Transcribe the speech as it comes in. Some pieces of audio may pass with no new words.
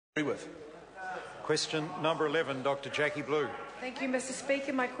With. Question number 11, Dr. Jackie Blue. Thank you, Mr.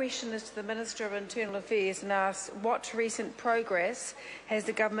 Speaker. My question is to the Minister of Internal Affairs and asks, what recent progress has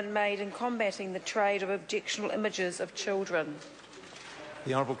the government made in combating the trade of objectionable images of children?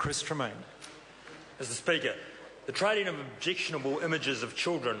 The Honourable Chris Tremaine. Mr. Speaker, the trading of objectionable images of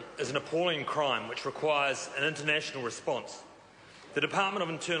children is an appalling crime which requires an international response. The Department of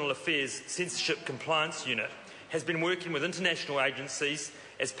Internal Affairs Censorship Compliance Unit has been working with international agencies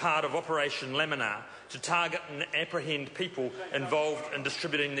as part of Operation Laminar to target and apprehend people involved in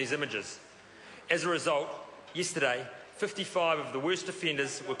distributing these images. As a result, yesterday, 55 of the worst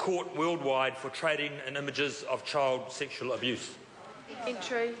offenders were caught worldwide for trading in images of child sexual abuse.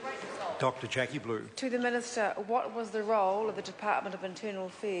 Entry. Dr. Jackie Blue. To the Minister, what was the role of the Department of Internal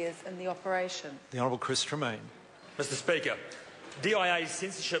Affairs in the operation? The Honourable Chris Tremaine. Mr. Speaker, DIA's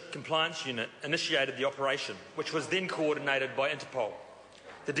Censorship Compliance Unit initiated the operation, which was then coordinated by Interpol.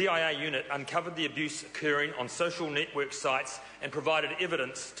 The DIA unit uncovered the abuse occurring on social network sites and provided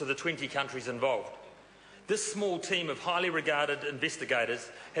evidence to the 20 countries involved. This small team of highly regarded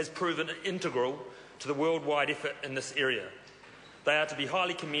investigators has proven integral to the worldwide effort in this area. They are to be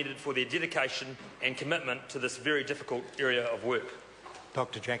highly commended for their dedication and commitment to this very difficult area of work.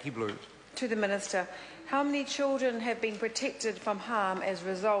 Dr. Jackie Blue. To the Minister, how many children have been protected from harm as a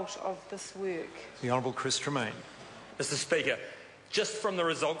result of this work? The Honourable Chris Tremaine. Mr. Speaker, just from the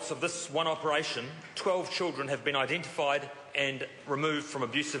results of this one operation, 12 children have been identified and removed from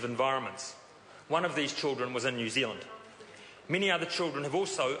abusive environments. One of these children was in New Zealand. Many other children have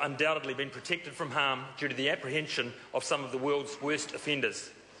also undoubtedly been protected from harm due to the apprehension of some of the world's worst offenders.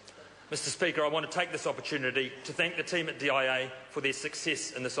 Mr. Speaker, I want to take this opportunity to thank the team at DIA for their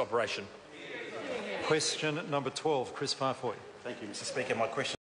success in this operation. Question number 12, Chris Farfoy. Thank you, Mr. Speaker. My question